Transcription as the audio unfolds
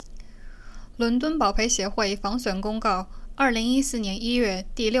伦敦保赔协会防损公告2014年1月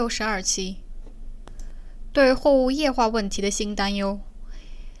第62期。对货物液化问题的新担忧。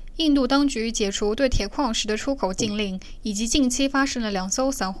印度当局解除对铁矿石的出口禁令，以及近期发生了2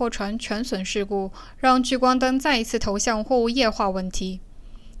艘散货船全损事故，让聚光灯再一次投向货物液化问题。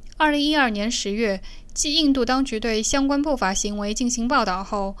2012年10月，继印度当局对相关不法行为进行报道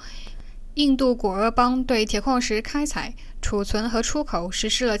后，印度果阿邦对铁矿石开采、储存和出口实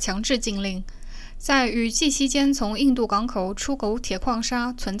施了强制禁令。在雨季期间从印度港口出口铁矿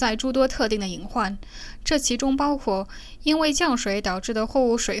砂存在诸多特定的隐患，这其中包括因为降水导致的货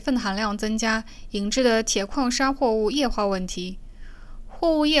物水分含量增加引致的铁矿砂货物液化问题。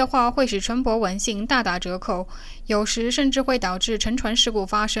货物液化会使船舶稳性大打折扣，有时甚至会导致沉船事故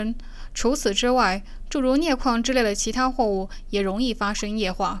发生。除此之外，诸如镍矿之类的其他货物也容易发生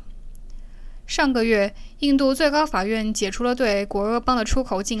液化。上个月，印度最高法院解除了对果阿邦的出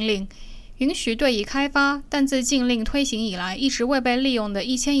口禁令，允许对已开发但自禁令推行以来一直未被利用的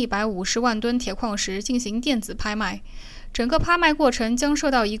1150万吨铁矿石进行电子拍卖。整个拍卖过程将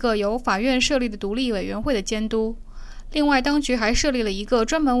受到一个由法院设立的独立委员会的监督。另外，当局还设立了一个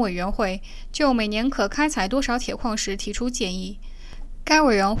专门委员会，就每年可开采多少铁矿石提出建议。该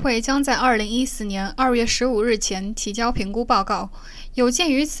委员会将在2014年2月15日前提交评估报告。有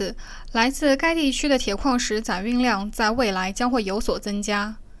鉴于此，来自该地区的铁矿石载运量在未来将会有所增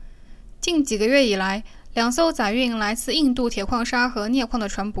加。近几个月以来，2艘载运来自印度铁矿砂和镍矿的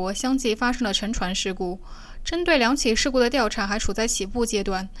船舶相继发生了沉船事故。针对2起事故的调查还处在起步阶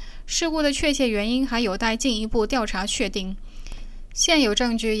段，事故的确切原因还有待进一步调查确定。现有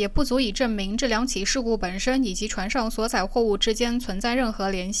证据也不足以证明这2起事故本身以及船上所载货物之间存在任何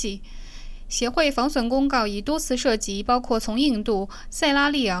联系。协会防损公告已多次涉及包括从印度、塞拉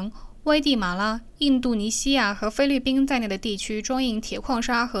利昂、危地马拉、印度尼西亚和菲律宾在内的地区装运铁矿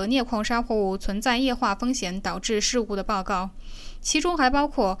砂和镍矿砂货物存在液化风险导致事故的报告，其中还包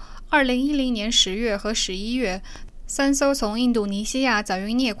括2010年10月和11月3艘从印度尼西亚载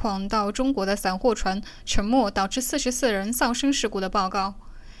运镍矿到中国的散货船沉没导致44人丧生事故的报告。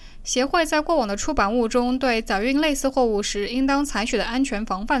协会在过往的出版物中对载运类似货物时应当采取的安全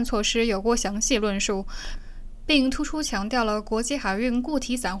防范措施有过详细论述，并突出强调了国际海运固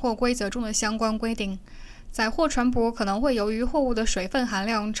体散货规则中的相关规定。载货船舶可能会由于货物的水分含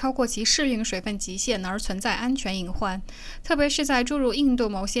量超过其适运水分极限而存在安全隐患，特别是在诸如印度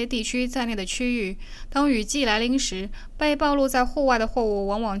某些地区在内的区域，当雨季来临时，被暴露在户外的货物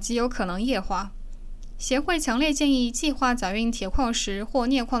往往极有可能液化。协会强烈建议计划载运铁矿石或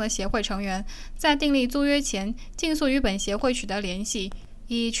镍矿的协会成员在订立租约前尽速与本协会取得联系，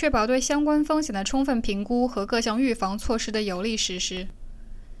以确保对相关风险的充分评估和各项预防措施的有力实施。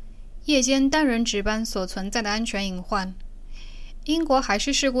夜间单人值班所存在的安全隐患。英国海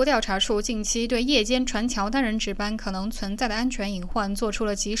事事故调查处近期对夜间船桥单人值班可能存在的安全隐患做出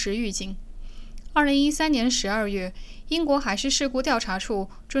了及时预警。2013年12月，英国海事事故调查处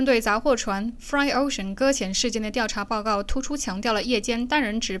针对杂货船 Fry Ocean 搁浅事件的调查报告突出强调了夜间单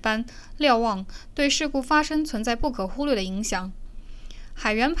人值班、瞭望对事故发生存在不可忽略的影响。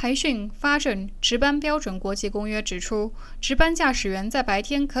海员培训发证值班标准国际公约指出，值班驾驶员在白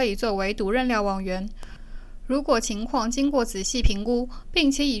天可以作为督任瞭望员，如果情况经过仔细评估，并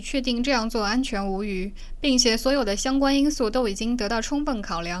且已确定这样做安全无虞，并且所有的相关因素都已经得到充分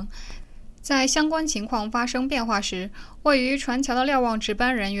考量，在相关情况发生变化时，位于船桥的瞭望值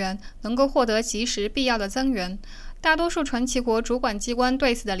班人员能够获得及时必要的增援。大多数船旗国主管机关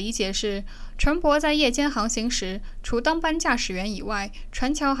对此的理解是，船舶在夜间航行时，除当班驾驶员以外，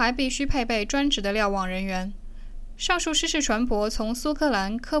船桥还必须配备专职的瞭望人员。上述失事船舶从苏格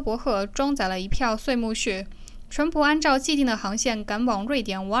兰科伯赫装载了一票碎木屑，船舶按照既定的航线赶往瑞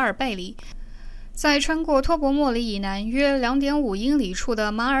典瓦尔贝里，在穿过托伯莫里以南约 2.5 英里处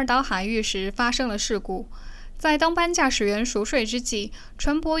的马尔岛海域时发生了事故。在当班驾驶员熟睡之际，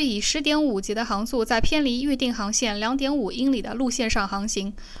船舶以 10.5 节的航速在偏离预定航线 2.5 英里的路线上航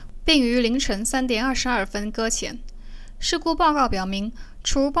行，并于凌晨3点22分搁浅。事故报告表明，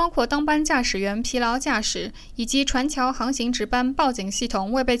除包括当班驾驶员疲劳驾驶以及船桥航行值班报警系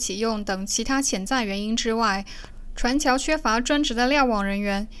统未被启用等其他潜在原因之外，船桥缺乏专职的瞭望人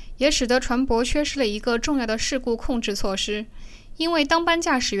员，也使得船舶缺失了一个重要的事故控制措施。因为当班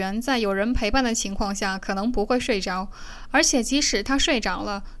驾驶员在有人陪伴的情况下可能不会睡着，而且即使他睡着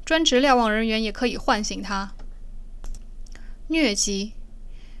了，专职瞭望人员也可以唤醒他。疟疾。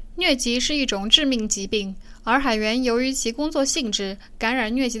疟疾是一种致命疾病，而海员由于其工作性质，感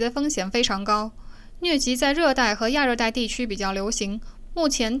染疟疾的风险非常高。疟疾在热带和亚热带地区比较流行，目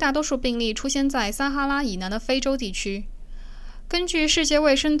前大多数病例出现在撒哈拉以南的非洲地区。根据世界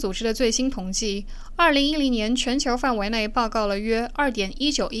卫生组织的最新统计，2010年全球范围内报告了约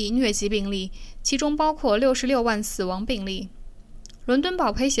 2.19 亿疟疾病例，其中包括66万死亡病例。伦敦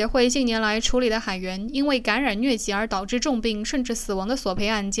保培协会近年来处理的海员因为感染疟疾而导致重病甚至死亡的索赔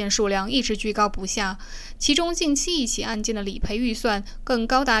案件数量一直居高不下，其中近期一起案件的理赔预算更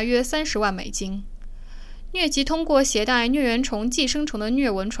高达约30万美金。疟疾通过携带疟原虫寄生虫的疟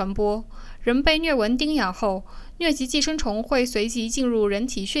蚊传播，人被疟蚊叮咬后，疟疾寄生虫会随即进入人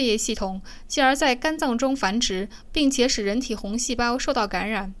体血液系统，继而在肝脏中繁殖，并且使人体红细胞受到感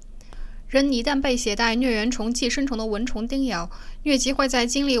染。人一旦被携带疟原虫寄生虫的蚊虫叮咬，疟疾会在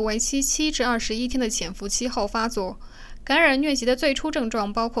经历为期7至21天的潜伏期后发作。感染疟疾的最初症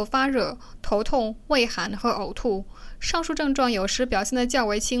状包括发热、头痛、畏寒和呕吐。上述症状有时表现得较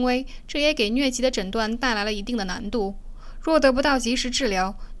为轻微，这也给疟疾的诊断带来了一定的难度。若得不到及时治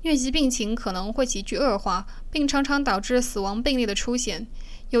疗，疟疾病情可能会急剧恶化，并常常导致死亡病例的出现。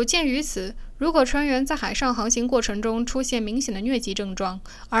有鉴于此，如果船员在海上航行过程中出现明显的疟疾症状，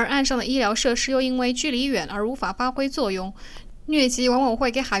而岸上的医疗设施又因为距离远而无法发挥作用，疟疾往往会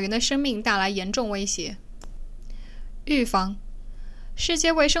给海员的生命带来严重威胁。预防。世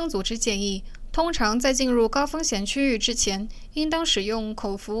界卫生组织建议，通常在进入高风险区域之前，应当使用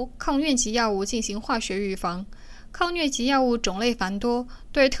口服抗疟疾药物进行化学预防。抗疟疾药物种类繁多，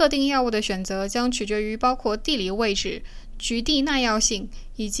对特定药物的选择将取决于包括地理位置、局地耐药性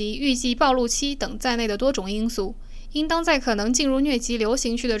以及预计暴露期等在内的多种因素。应当在可能进入疟疾流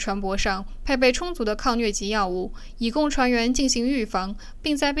行区的船舶上配备充足的抗疟疾药物，以供船员进行预防，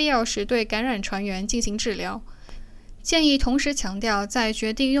并在必要时对感染船员进行治疗。建议同时强调，在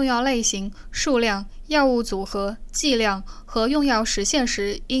决定用药类型、数量、药物组合、剂量和用药时限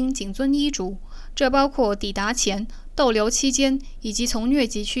时应谨遵医嘱，这包括抵达前、逗留期间以及从疟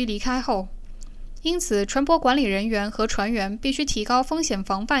疾区离开后。因此，船舶管理人员和船员必须提高风险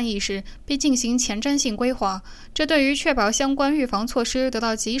防范意识，并进行前瞻性规划，这对于确保相关预防措施得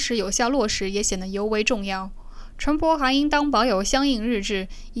到及时有效落实也显得尤为重要。船舶还应当保有相应日志，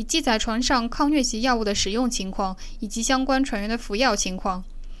以记载船上抗疟疾药物的使用情况以及相关船员的服药情况。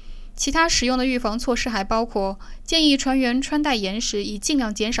其他使用的预防措施还包括建议船员穿戴严实，以尽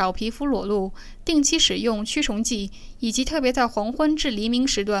量减少皮肤裸露，定期使用驱虫剂，以及特别在黄昏至黎明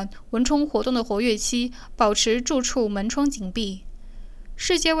时段蚊虫活动的活跃期保持住处门窗紧闭。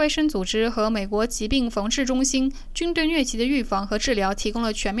世界卫生组织和美国疾病防治中心均对疟疾的预防和治疗提供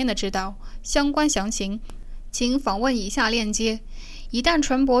了全面的指导，相关详情请访问以下链接。一旦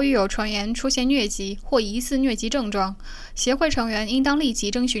船舶遇有船员出现疟疾或疑似疟疾症状，协会成员应当立即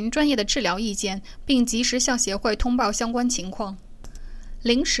征询专业的治疗意见，并及时向协会通报相关情况。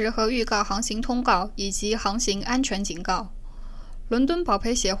临时和预告航行通告以及航行安全警告。伦敦保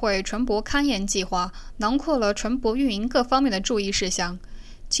培协会船舶勘验计划囊括了船舶运营各方面的注意事项，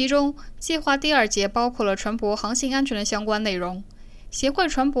其中计划第2节包括了船舶航行安全的相关内容。协会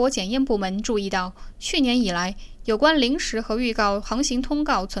船舶检验部门注意到，去年以来，有关临时和预告航行通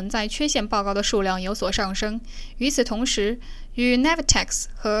告存在缺陷报告的数量有所上升。与此同时，与 Navtex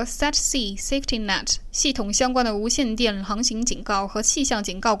和 SatSea SafetyNet 系统相关的无线电航行警告和气象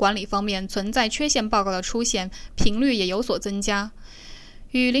警告管理方面存在缺陷报告的出现频率也有所增加。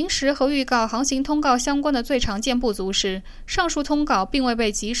与临时和预告航行通告相关的最常见不足是，上述通告并未被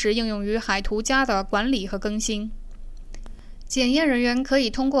及时应用于海图家的管理和更新。检验人员可以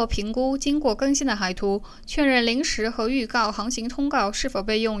通过评估经过更新的海图，确认临时和预告航行通告是否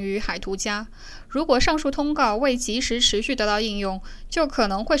被用于海图家。如果上述通告未及时持续得到应用，就可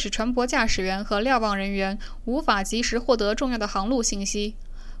能会使船舶驾驶员和瞭望人员无法及时获得重要的航路信息。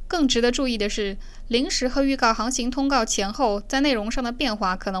更值得注意的是，临时和预告航行通告前后在内容上的变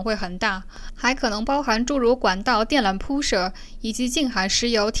化可能会很大，还可能包含诸如管道电缆铺设以及近海石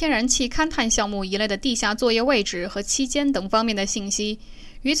油、天然气勘探项目一类的地下作业位置和期间等方面的信息。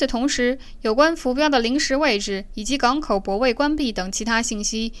与此同时，有关浮标的临时位置以及港口泊位关闭等其他信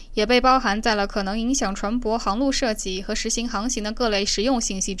息也被包含在了可能影响船舶航路设计和实行航行的各类实用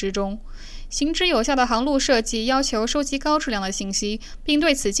信息之中。行之有效的航路设计要求收集高质量的信息，并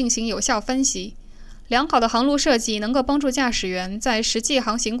对此进行有效分析。良好的航路设计能够帮助驾驶员在实际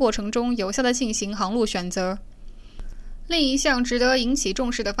航行过程中有效地进行航路选择。另一项值得引起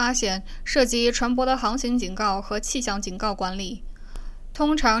重视的发现涉及船舶的航行警告和气象警告管理。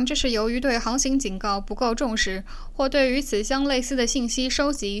通常这是由于对航行警告不够重视，或对于此相类似的信息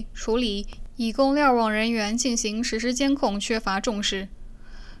收集、处理，以供瞭望人员进行实时监控缺乏重视。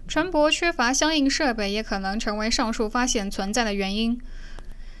船舶缺乏相应设备也可能成为上述发现存在的原因。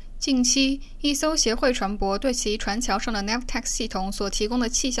近期，一艘协会船舶对其船桥上的 Navtex 系统所提供的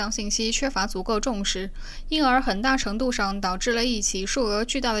气象信息缺乏足够重视，因而很大程度上导致了一起数额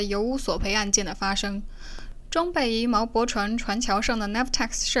巨大的油污索赔案件的发生。装备于毛伯船船桥上的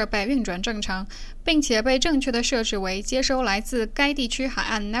Navtex 设备运转正常，并且被正确地设置为接收来自该地区海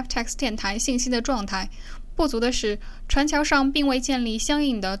岸 Navtex 电台信息的状态。不足的是，船桥上并未建立相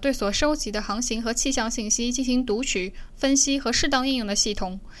应的对所收集的航行和气象信息进行读取、分析和适当应用的系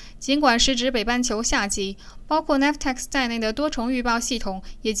统。尽管时值北半球夏季，包括 Navtex 在内的多重预报系统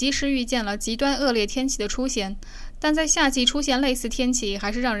也及时预见了极端恶劣天气的出现，但在夏季出现类似天气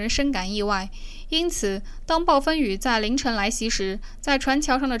还是让人深感意外。因此，当暴风雨在凌晨来袭时，在船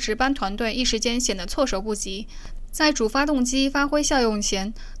桥上的值班团队一时间显得措手不及。在主发动机发挥效用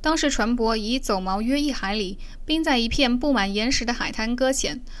前，当时船舶已走锚约1海里，并在一片布满岩石的海滩搁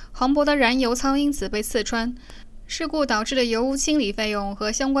浅，航舶的燃油舱因此被刺穿。事故导致的油污清理费用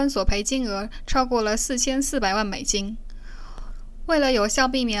和相关索赔金额超过了$4400万。为了有效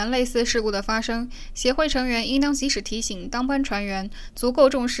避免类似事故的发生，协会成员应当及时提醒当班船员足够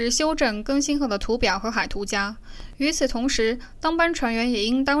重视修正更新后的图表和海图夹。与此同时，当班船员也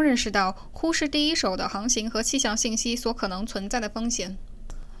应当认识到忽视第一手的航行和气象信息所可能存在的风险。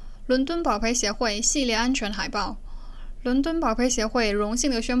伦敦保赔协会系列安全海报。伦敦保赔协会荣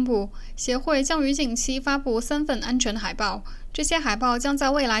幸地宣布，协会将于近期发布3份安全海报，这些海报将在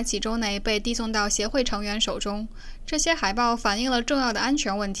未来几周内被递送到协会成员手中。这些海报反映了重要的安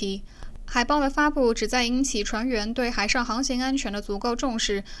全问题。海报的发布旨在引起船员对海上航行安全的足够重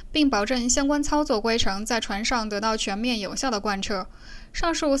视，并保证相关操作规程在船上得到全面有效的贯彻。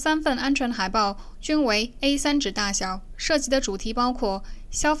上述3份安全海报均为 A3 纸大小，涉及的主题包括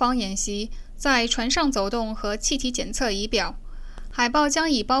消防演习、在船上走动和气体检测仪表。海报将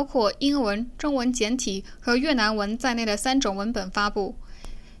以包括英文、中文简体和越南文在内的3种文本发布。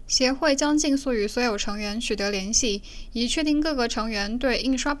协会将尽速与所有成员取得联系，以确定各个成员对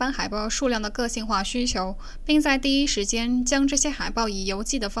印刷版海报数量的个性化需求，并在第一时间将这些海报以邮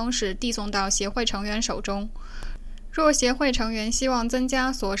寄的方式递送到协会成员手中。若协会成员希望增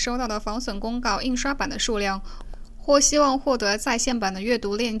加所收到的防损公告印刷版的数量，或希望获得在线版的阅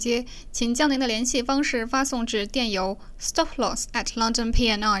读链接，请将您的联系方式发送至电邮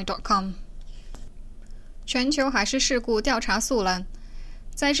stoploss@londonpni.com。 全球海事事故调查速览。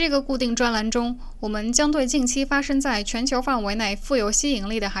在这个固定专栏中，我们将对近期发生在全球范围内富有吸引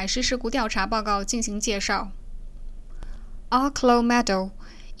力的海事事故调查报告进行介绍。Arklow Meadow，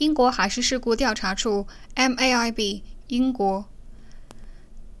 英国海事事故调查处 MAIB， 英国。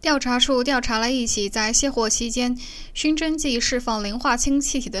调查处调查了一起在卸货期间熏蒸剂释放磷化氢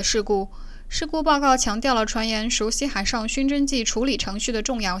气体的事故。事故报告强调了船员熟悉海上熏蒸剂处理程序的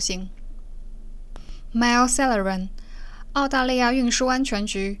重要性。Mel Celeron， 澳大利亚运输安全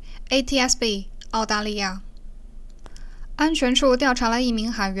局 ATSB， 澳大利亚。安全处调查了一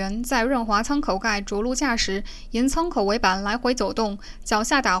名海员在润滑舱口盖着陆架时，沿舱口尾板来回走动，脚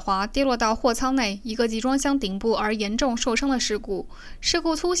下打滑，跌落到货舱内一个集装箱顶部而严重受伤的事故。事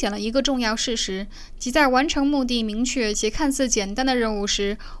故凸显了一个重要事实，即在完成目的明确且看似简单的任务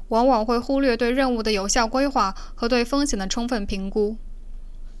时，往往会忽略对任务的有效规划和对风险的充分评估。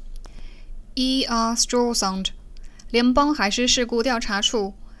E.R. Strawsund， 联邦海事事故调查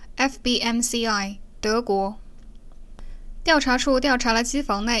处 FBMCI， 德国。调查处调查了机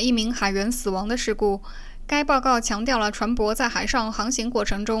房内一名海员死亡的事故。该报告强调了船舶在海上航行过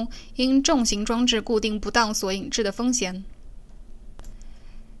程中因重型装置固定不当所引致的风险。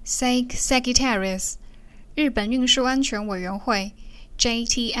Sagittarius， 日本运输安全委员会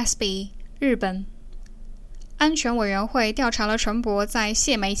JTSB， 日本。安全委员会调查了船舶在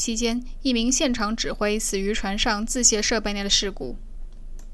卸煤期间一名现场指挥死于船上自卸设备内的事故。